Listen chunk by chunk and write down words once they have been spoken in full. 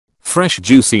Fresh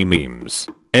juicy memes.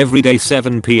 Every day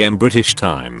 7 PM British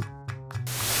time.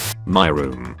 My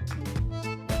room.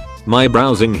 My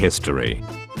browsing history.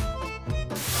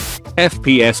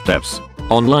 FPS steps.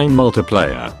 Online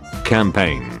multiplayer.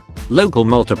 Campaign. Local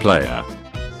multiplayer.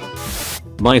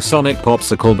 My Sonic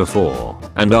popsicle before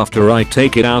and after I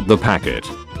take it out the packet.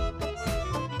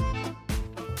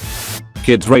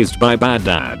 Kids raised by bad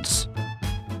dads.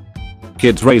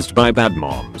 Kids raised by bad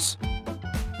moms.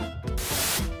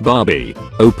 Barbie,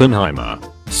 Oppenheimer,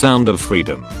 Sound of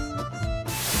Freedom.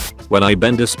 When I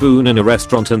bend a spoon in a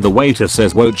restaurant and the waiter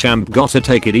says, "Whoa champ, gotta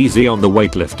take it easy on the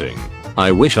weightlifting."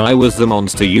 I wish I was the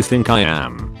monster you think I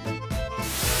am.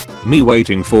 Me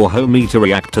waiting for homie to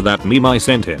react to that meme I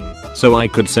sent him, so I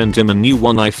could send him a new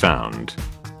one I found.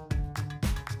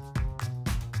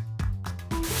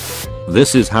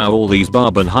 This is how all these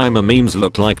Barbenheimer memes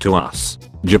look like to us.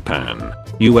 Japan.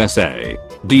 USA.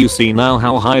 Do you see now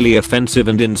how highly offensive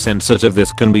and insensitive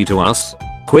this can be to us?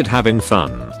 Quit having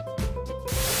fun.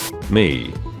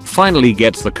 Me. Finally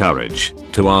gets the courage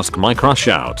to ask my crush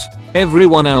out.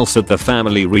 Everyone else at the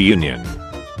family reunion.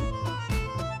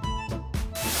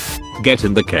 Get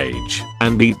in the cage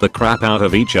and beat the crap out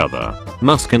of each other.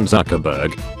 Musk and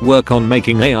Zuckerberg work on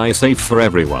making AI safe for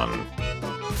everyone.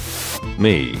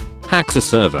 Me. Hacks a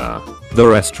server. The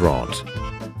restaurant.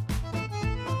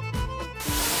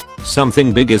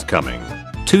 Something big is coming.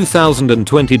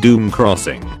 2020 Doom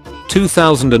Crossing.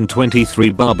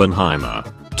 2023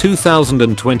 Barbenheimer.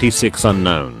 2026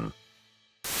 Unknown.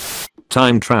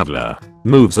 Time Traveler.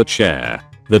 Moves a chair.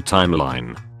 The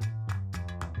timeline.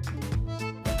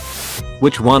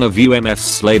 Which one of you MFs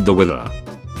slayed the Wither?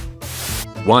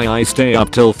 Why I stay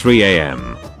up till 3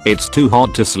 AM. It's too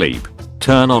hot to sleep.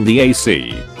 Turn on the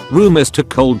AC. Room is too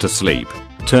cold to sleep.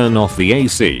 Turn off the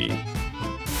AC.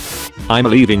 I'm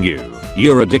leaving you.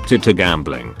 You're addicted to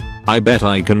gambling. I bet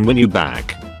I can win you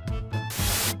back.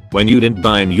 When you didn't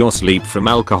die in your sleep from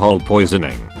alcohol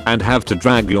poisoning and have to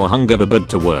drag your hungover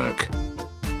to work.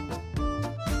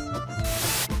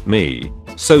 Me.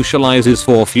 Socializes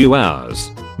for few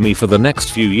hours. Me for the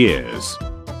next few years.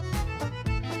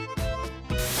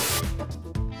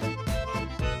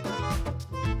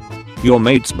 Your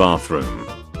mate's bathroom.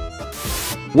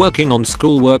 Working on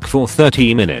schoolwork for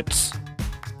 30 minutes.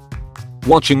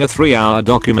 Watching a 3-hour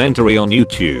documentary on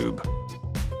YouTube.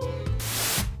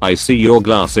 I see your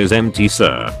glass is empty,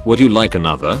 sir. Would you like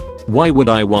another? Why would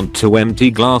I want 2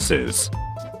 empty glasses?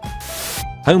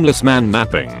 Homeless man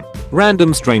napping.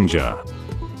 Random stranger.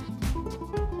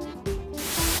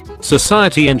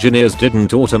 Society engineers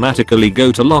didn't automatically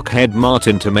go to Lockheed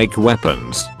Martin to make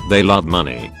weapons. They love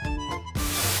money.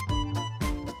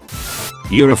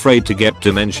 You're afraid to get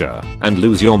dementia and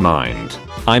lose your mind.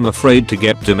 I'm afraid to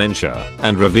get dementia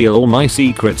and reveal all my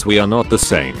secrets. We are not the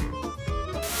same.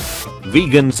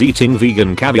 Vegans eating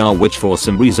vegan caviar, which for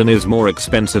some reason is more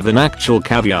expensive than actual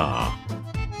caviar.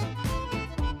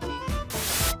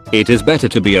 It is better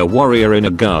to be a warrior in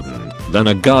a garden than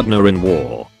a gardener in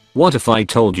war. What if I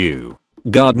told you?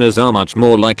 Gardeners are much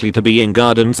more likely to be in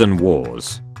gardens than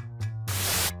wars.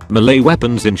 Melee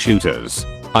weapons in shooters.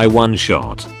 I one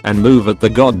shot and move at the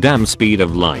goddamn speed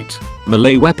of light.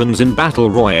 Melee weapons in battle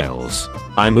royales.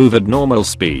 I move at normal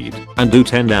speed and do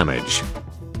 10 damage.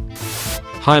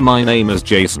 Hi, my name is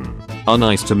Jason. Oh,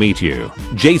 nice to meet you,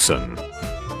 Jason.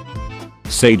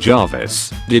 Say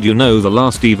Jarvis, did you know the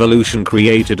last evolution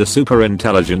created a super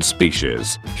intelligent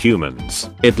species, humans?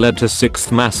 It led to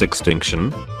 6th mass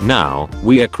extinction. Now,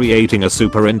 we are creating a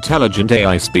super intelligent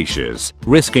AI species,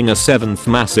 risking a 7th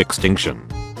mass extinction.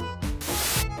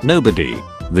 Nobody.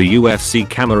 The UFC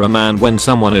cameraman when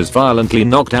someone is violently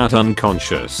knocked out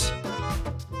unconscious.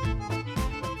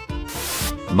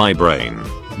 My brain.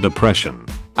 Depression.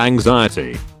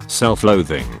 Anxiety.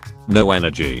 Self-loathing. No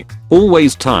energy.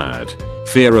 Always tired.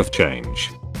 Fear of change.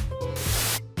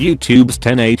 YouTube's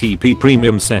 1080p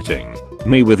premium setting.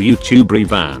 Me with YouTube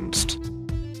revanced.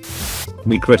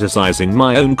 Me criticizing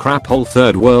my own crap hole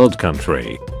third world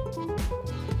country.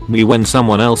 Me when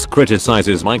someone else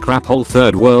criticizes my crap hole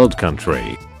third world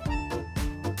country.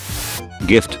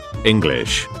 Gift.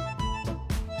 English.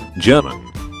 German.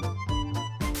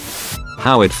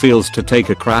 How it feels to take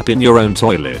a crap in your own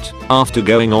toilet after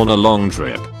going on a long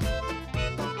trip.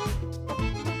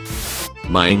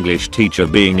 My English teacher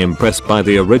being impressed by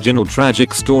the original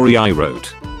tragic story I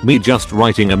wrote. Me just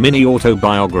writing a mini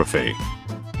autobiography.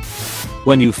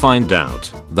 When you find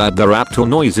out that the raptor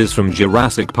noises from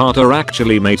Jurassic Park are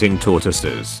actually mating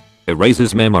tortoises.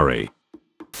 Erases memory.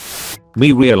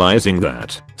 Me realizing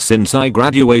that since I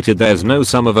graduated there's no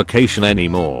summer vacation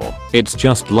anymore. It's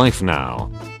just life now.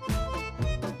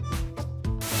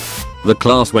 The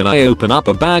class when I open up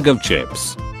a bag of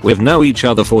chips. We've known each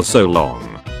other for so long.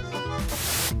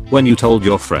 When you told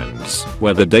your friends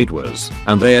where the date was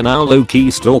and they are now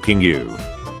low-key stalking you.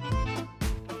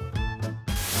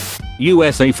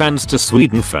 USA fans to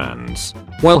Sweden fans.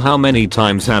 Well, how many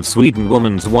times have Sweden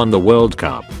women's won the World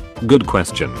Cup? Good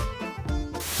question.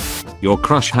 Your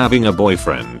crush having a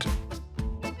boyfriend.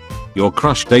 Your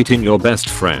crush dating your best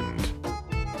friend.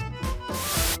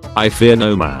 I fear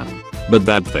no man. But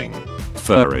that thing.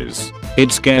 Furries.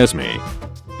 It scares me.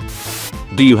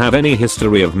 Do you have any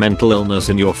history of mental illness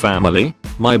in your family?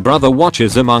 My brother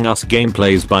watches Among Us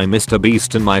gameplays by Mr.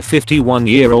 Beast and my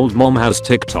 51-year-old mom has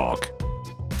TikTok.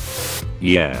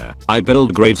 Yeah, I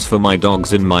build graves for my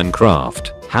dogs in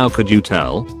Minecraft. How could you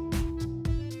tell?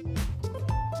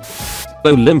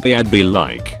 Olympiad be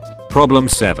like. Problem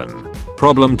 7.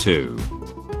 Problem 2.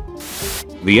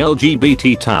 The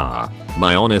LGBT tower.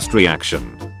 My honest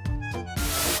reaction.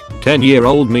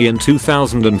 10-year-old me in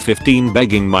 2015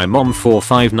 begging my mom for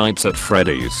 5 nights at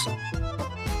Freddy's.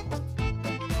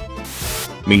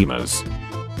 Memes.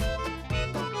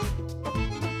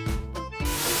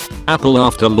 Apple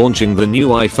after launching the new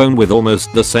iPhone with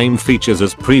almost the same features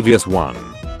as previous one.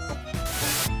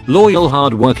 Loyal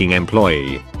hard-working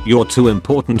employee, you're too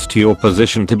important to your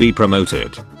position to be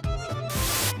promoted.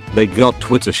 They got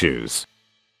Twitter shoes.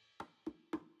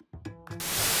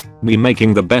 Me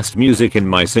making the best music in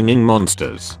my singing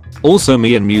monsters. Also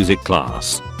me in music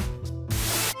class.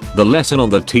 The lesson on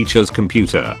the teacher's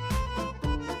computer.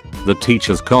 The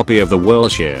teacher's copy of the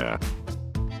Worldshear.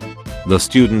 The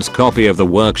student's copy of the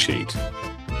worksheet.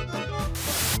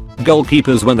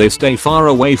 Goalkeepers when they stay far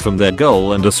away from their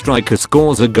goal and a striker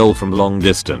scores a goal from long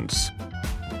distance.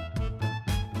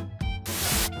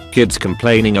 Kids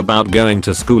complaining about going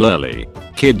to school early.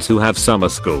 Kids who have summer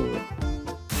school.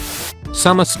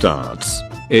 Summer starts.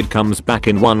 It comes back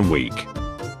in 1 week.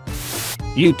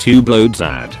 YouTube loads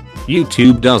ad.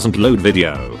 YouTube doesn't load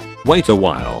video. Wait a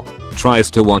while.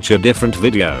 Tries to watch a different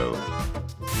video.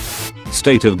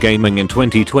 State of gaming in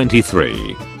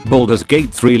 2023. Baldur's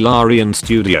Gate 3 Larian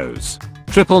Studios.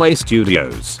 AAA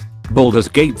Studios. Baldur's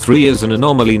Gate 3 is an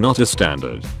anomaly, not a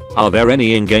standard. Are there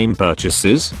any in-game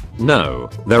purchases? No,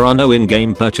 there are no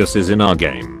in-game purchases in our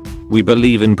game. We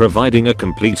believe in providing a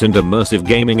complete and immersive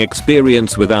gaming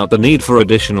experience without the need for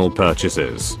additional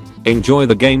purchases. Enjoy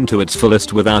the game to its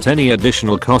fullest without any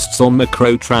additional costs or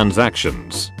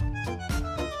microtransactions.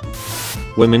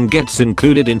 Women gets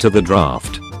included into the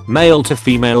draft. Male to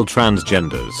female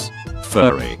transgenders.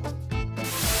 Furry.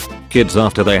 Kids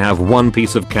after they have one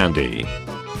piece of candy.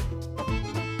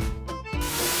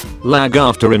 Lag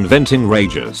after inventing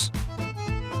rages.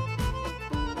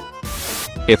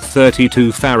 If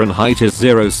 32 Fahrenheit is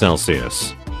 0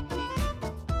 Celsius.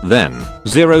 Then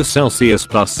 0 Celsius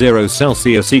plus 0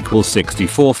 Celsius equals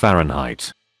 64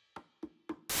 Fahrenheit.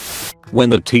 When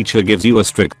the teacher gives you a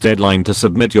strict deadline to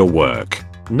submit your work.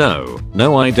 No,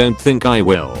 I don't think I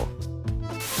will.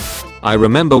 I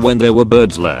remember when there were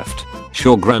birds left.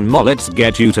 Sure grandma, let's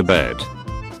get you to bed.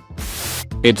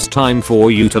 It's time for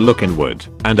you to look inward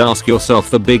and ask yourself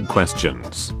the big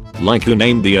questions. Like who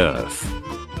named the earth?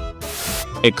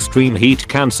 Extreme heat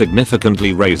can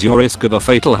significantly raise your risk of a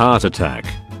fatal heart attack.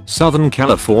 Southern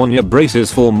California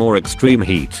braces for more extreme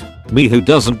heat. Me who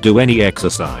doesn't do any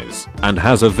exercise and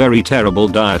has a very terrible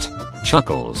diet.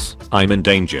 Chuckles, I'm in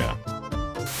danger.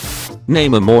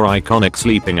 Name a more iconic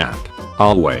sleeping app.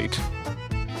 I'll wait.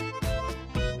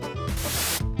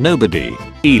 Nobody.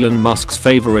 Elon Musk's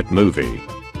favorite movie.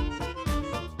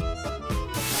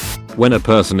 When a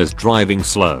person is driving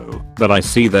slow, but I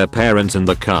see their parents in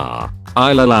the car,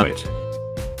 I'll allow it.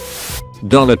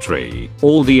 Dollar Tree.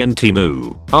 All the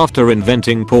Moo. After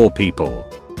inventing poor people.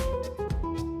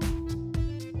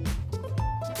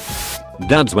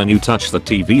 Dads when you touch the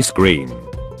TV screen.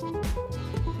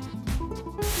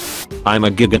 I'm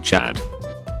a Giga Chad.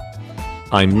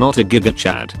 I'm not a Giga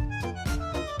Chad.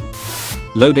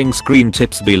 Loading screen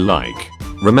tips be like.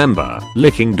 Remember,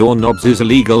 licking doorknobs is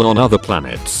illegal on other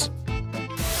planets.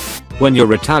 When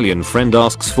your Italian friend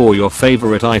asks for your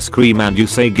favorite ice cream and you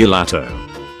say gelato.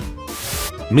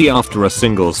 Me after a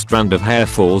single strand of hair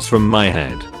falls from my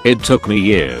head. It took me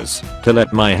years to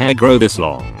let my hair grow this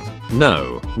long.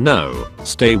 No,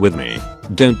 stay with me.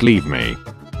 Don't leave me.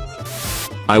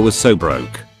 I was so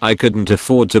broke, I couldn't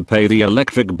afford to pay the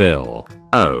electric bill.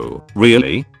 Oh,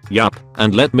 really? Yup,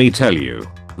 and let me tell you,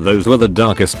 those were the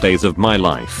darkest days of my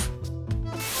life.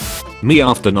 Me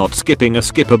after not skipping a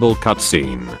skippable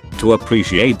cutscene to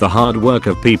appreciate the hard work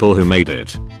of people who made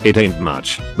it. It ain't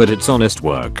much, but it's honest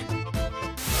work.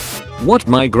 What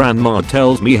my grandma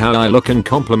tells me how I look and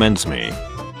compliments me.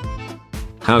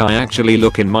 how I actually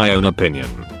look in my own opinion.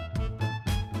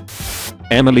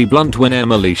 Emily Blunt when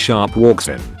Emily Sharp walks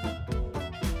in.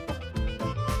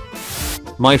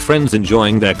 My friends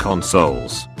enjoying their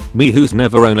consoles. Me who's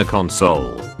never owned a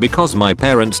console because my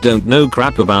parents don't know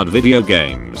crap about video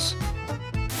games.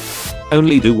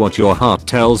 Only do what your heart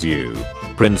tells you.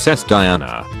 Princess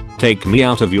Diana. Take me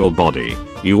out of your body.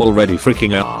 You already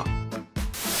freaking are.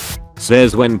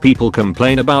 Says when people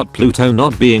complain about Pluto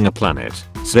not being a planet.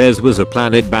 Says was a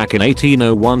planet back in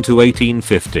 1801 to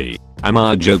 1850. Am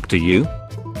I a joke to you?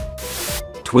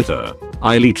 Twitter.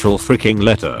 I literal freaking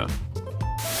letter.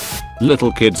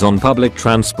 Little kids on public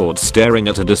transport staring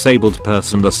at a disabled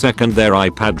person the second their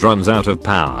iPad runs out of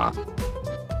power.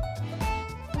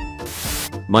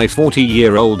 My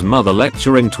 40-year-old mother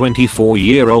lecturing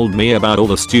 24-year-old me about all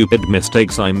the stupid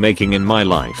mistakes I'm making in my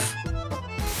life.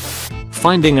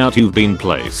 Finding out you've been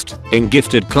placed in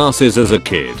gifted classes as a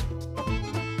kid.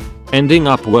 Ending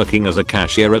up working as a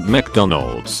cashier at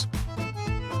McDonald's.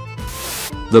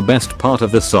 The best part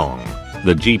of the song.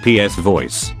 The GPS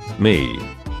voice. Me.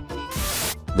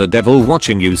 The devil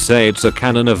watching you say it's a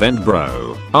canon event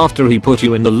bro after he put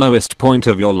you in the lowest point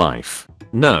of your life.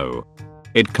 No.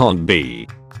 It can't be.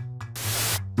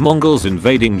 Mongols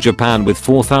invading Japan with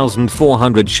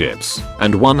 4,400 ships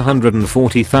and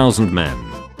 140,000 men.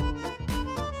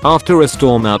 After a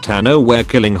storm out of nowhere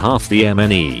killing half the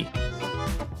MNE.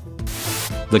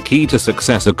 The key to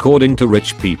success according to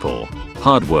rich people.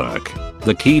 Hard work.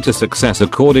 The key to success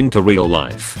according to real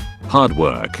life. Hard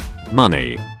work.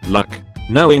 Money. Luck.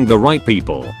 Knowing the right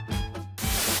people.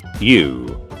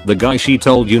 You. The guy she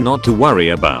told you not to worry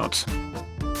about.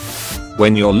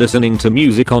 When you're listening to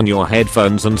music on your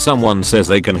headphones and someone says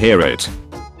they can hear it.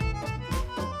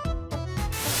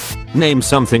 Name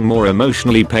something more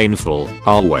emotionally painful.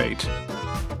 I'll wait.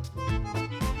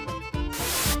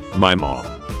 My mom.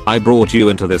 I brought you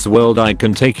into this world, I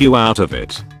can take you out of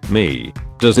it. Me.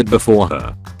 Does it before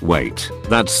her. Wait,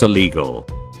 that's illegal.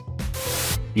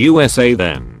 USA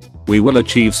then. We will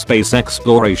achieve space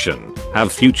exploration,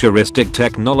 have futuristic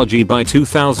technology by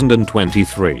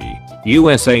 2023.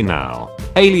 USA now.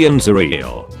 Aliens are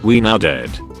real, we now dead.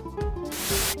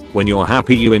 When you're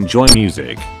happy you enjoy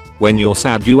music. When you're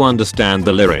sad you understand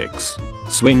the lyrics.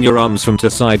 Swing your arms from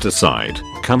side to side.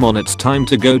 Come on, it's time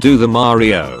to go do the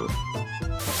Mario.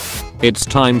 It's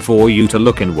time for you to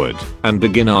look inward and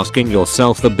begin asking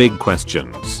yourself the big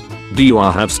questions. Do you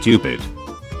have stupid?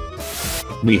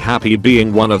 Me happy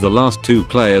being one of the last 2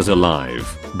 players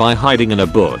alive by hiding in a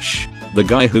bush. The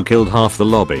guy who killed half the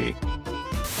lobby.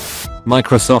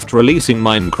 Microsoft releasing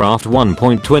Minecraft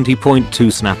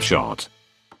 1.20.2 snapshot.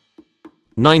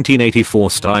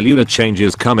 1984 style UI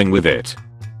changes coming with it.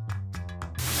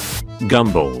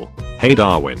 Gumball. Hey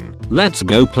Darwin, let's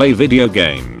go play video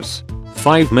games.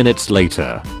 5 minutes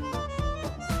later.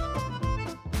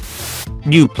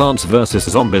 New Plants vs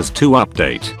Zombies 2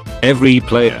 update. Every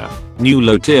player. New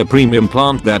low tier premium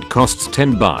plant that costs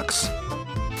 $10.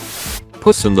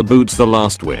 Puss in the Boots The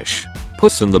Last Wish.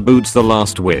 Puss in the Boots The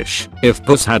Last Wish. If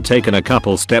Puss had taken a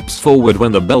couple steps forward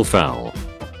when the bell fell.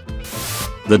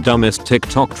 The dumbest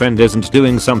TikTok trend isn't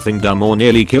doing something dumb or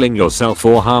nearly killing yourself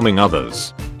or harming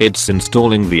others. It's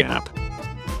installing the app.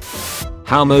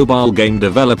 How mobile game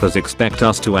developers expect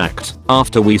us to act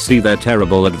after we see their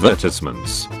terrible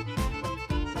advertisements.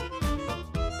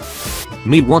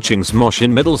 Me watching Smosh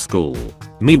in middle school.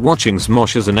 Me watching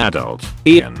Smosh as an adult.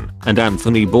 Ian and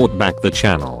Anthony bought back the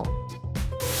channel.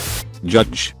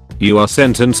 Judge. You are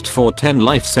sentenced for 10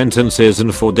 life sentences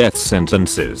and 4 death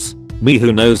sentences. Me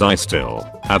who knows I still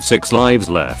have 6 lives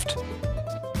left.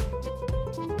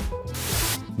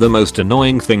 The most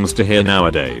annoying things to hear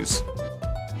nowadays.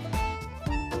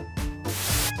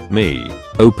 Me.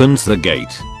 Opens the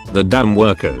gate. The damn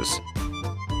workers.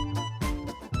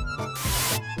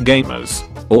 Gamers.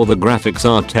 Or the graphics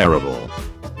are terrible.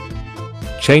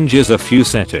 Changes a few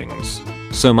settings.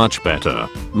 So much better.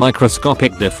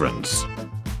 Microscopic difference.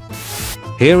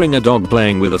 Hearing a dog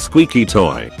playing with a squeaky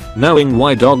toy. Knowing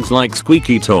why dogs like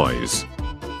squeaky toys.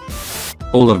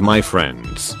 All of my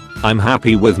friends. I'm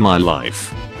happy with my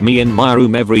life. Me in my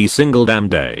room every single damn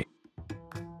day.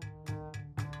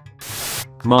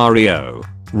 Mario.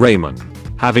 Raymond.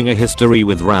 Having a history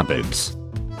with rabbits.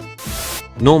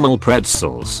 Normal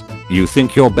pretzels. You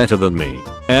think you're better than me.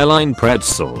 Airline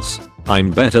pretzels.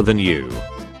 I'm better than you.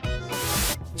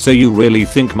 So you really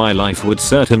think my life would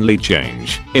certainly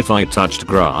change if I touched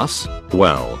grass?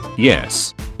 Well,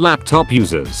 yes. Laptop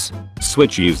users.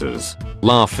 Switch users.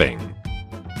 Laughing.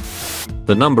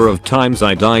 The number of times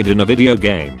I died in a video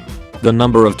game. The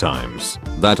number of times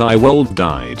that I would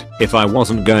died if I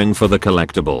wasn't going for the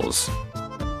collectibles.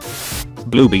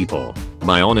 Blue Beetle.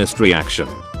 My honest reaction.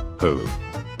 Who?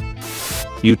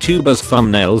 YouTubers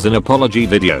thumbnails in apology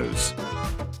videos.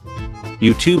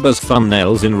 YouTubers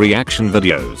thumbnails in reaction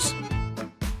videos.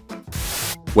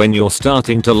 When you're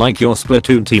starting to like your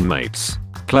Splatoon teammates.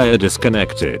 Player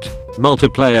disconnected.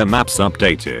 Multiplayer maps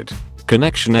updated.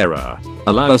 Connection error.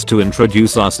 Allow us to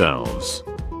introduce ourselves.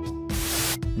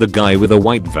 The guy with a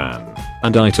white van.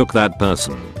 And I took that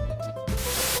person.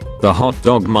 The hot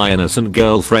dog my innocent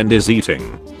girlfriend is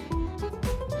eating.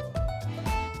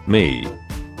 Me.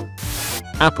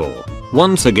 Apple.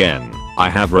 Once again, I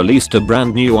have released a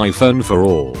brand new iPhone for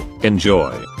all.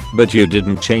 Enjoy. But you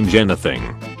didn't change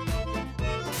anything.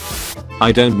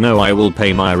 I don't know, I will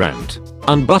pay my rent.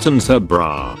 Unbuttons her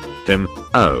bra. Tim.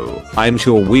 Oh, I'm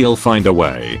sure we'll find a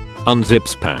way.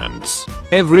 Unzips pants.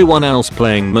 Everyone else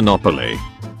playing Monopoly.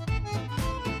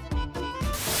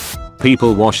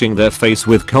 People washing their face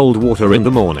with cold water in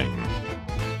the morning.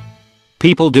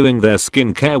 People doing their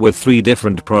skincare with 3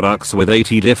 different products with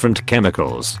 80 different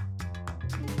chemicals.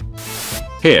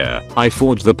 Here, I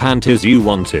forged the panties you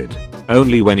wanted.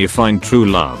 Only when you find true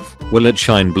love, will it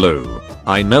shine blue.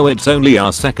 I know it's only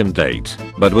our second date,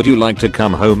 but would you like to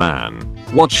come home and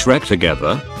watch Shrek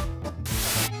together?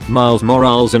 Miles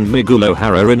Morales and Miguel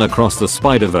O'Hara in Across the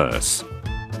Spider-Verse.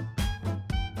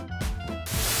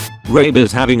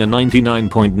 Rabies having a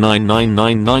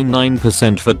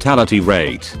 99.99999% fatality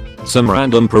rate. Some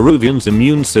random Peruvian's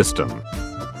immune system.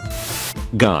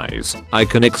 Guys, I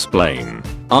can explain.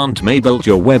 Aunt May built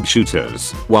your web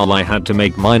shooters while I had to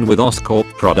make mine with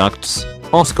Oscorp products.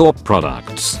 Oscorp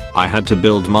products. I had to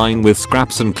build mine with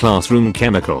scraps and classroom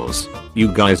chemicals.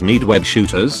 You guys need web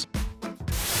shooters?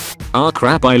 Ah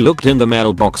crap, I looked in the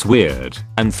mailbox weird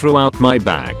and threw out my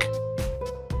bag.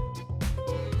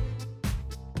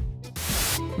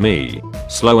 Me.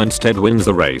 Slow instead wins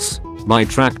the race. My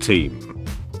track team.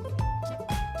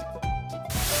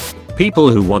 People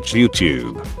who watch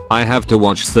YouTube. I have to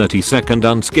watch 30-second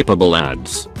unskippable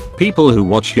ads. People who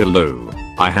watch Hulu.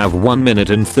 I have 1 minute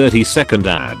and 30-second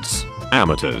ads.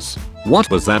 Amateurs.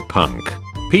 What was that, punk?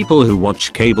 People who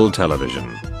watch cable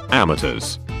television.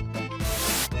 Amateurs.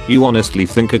 You honestly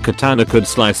think a katana could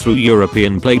slice through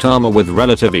European plate armor with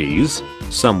relative ease?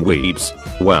 Some weebs.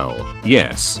 Well,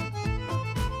 yes.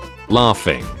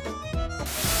 Laughing.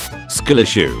 Skill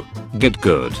issue. Get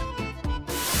good.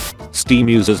 Steam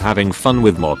users having fun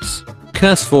with mods.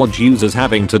 CurseForge users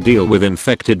having to deal with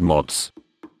infected mods.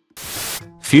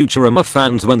 Futurama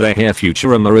fans when they hear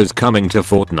Futurama is coming to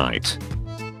Fortnite.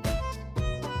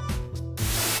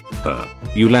 Her.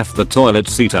 You left the toilet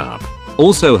seat up.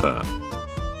 Also her.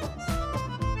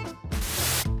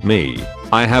 Me.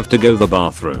 I have to go the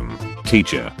bathroom.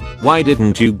 Teacher. Why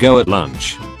didn't you go at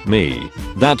lunch? Me.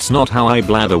 That's not how I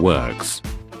bladder works.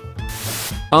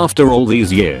 After all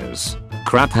these years.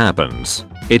 Crap happens.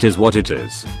 It is what it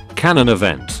is. Canon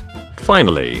event.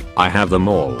 Finally, I have them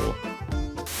all.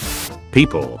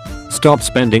 People. Stop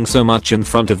spending so much in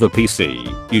front of the PC.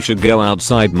 You should go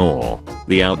outside more.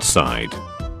 The outside.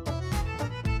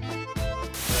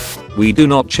 We do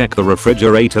not check the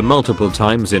refrigerator multiple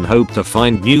times in hope to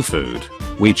find new food.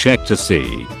 We check to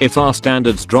see if our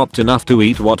standards dropped enough to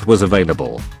eat what was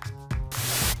available.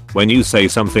 When you say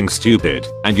something stupid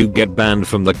and you get banned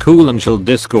from the Cool and Chill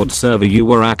Discord server you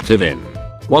were active in.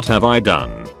 What have I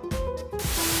done?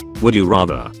 Would you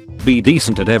rather be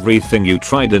decent at everything you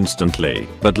tried instantly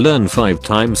but learn 5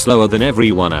 times slower than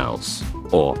everyone else?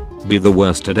 Or be the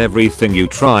worst at everything you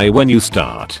try when you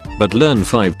start but learn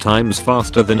 5 times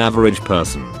faster than average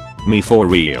person? Me for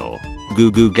real. Goo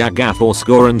goo gaga for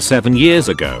scoring 7 years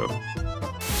ago.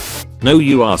 No,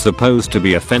 you are supposed to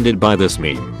be offended by this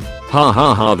meme. Ha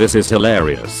ha ha, this is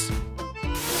hilarious.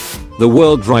 The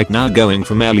world right now going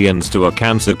from aliens to a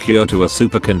cancer cure to a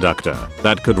superconductor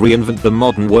that could reinvent the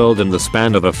modern world in the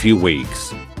span of a few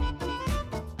weeks.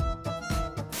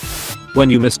 When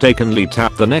you mistakenly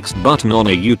tap the next button on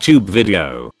a YouTube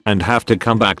video and have to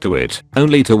come back to it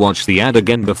only to watch the ad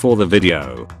again before the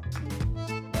video.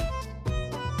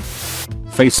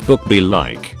 Facebook be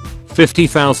like,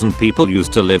 50,000 people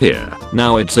used to live here,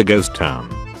 now it's a ghost town.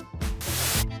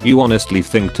 You honestly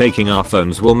think taking our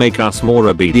phones will make us more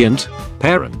obedient?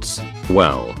 Parents?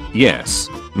 Well, yes.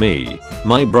 Me.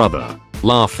 My brother.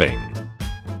 Laughing.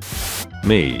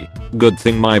 Me. Good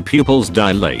thing my pupils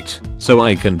dilate, so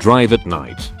I can drive at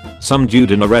night. Some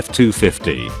dude in a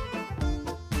F250.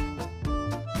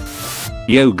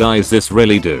 Yo guys, this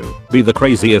really do be the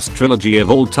craziest trilogy of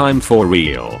all time for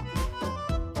real.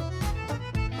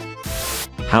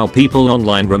 How people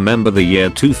online remember the year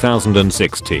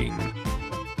 2016.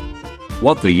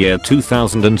 What the year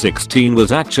 2016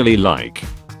 was actually like.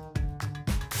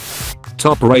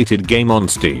 top rated game on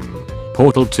Steam.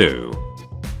 Portal 2.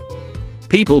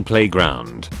 People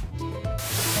Playground.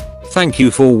 Thank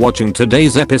you for watching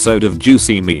today's episode of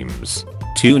Juicy Memes.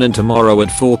 Tune in tomorrow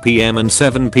at 4 PM and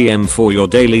 7 PM for your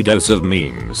daily dose of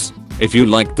memes. If you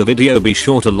liked the video, be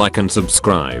sure to like and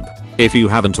subscribe if you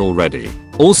haven't already.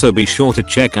 Also be sure to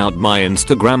check out my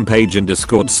Instagram page and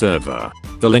Discord server.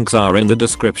 The links are in the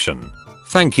description.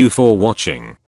 Thank you for watching.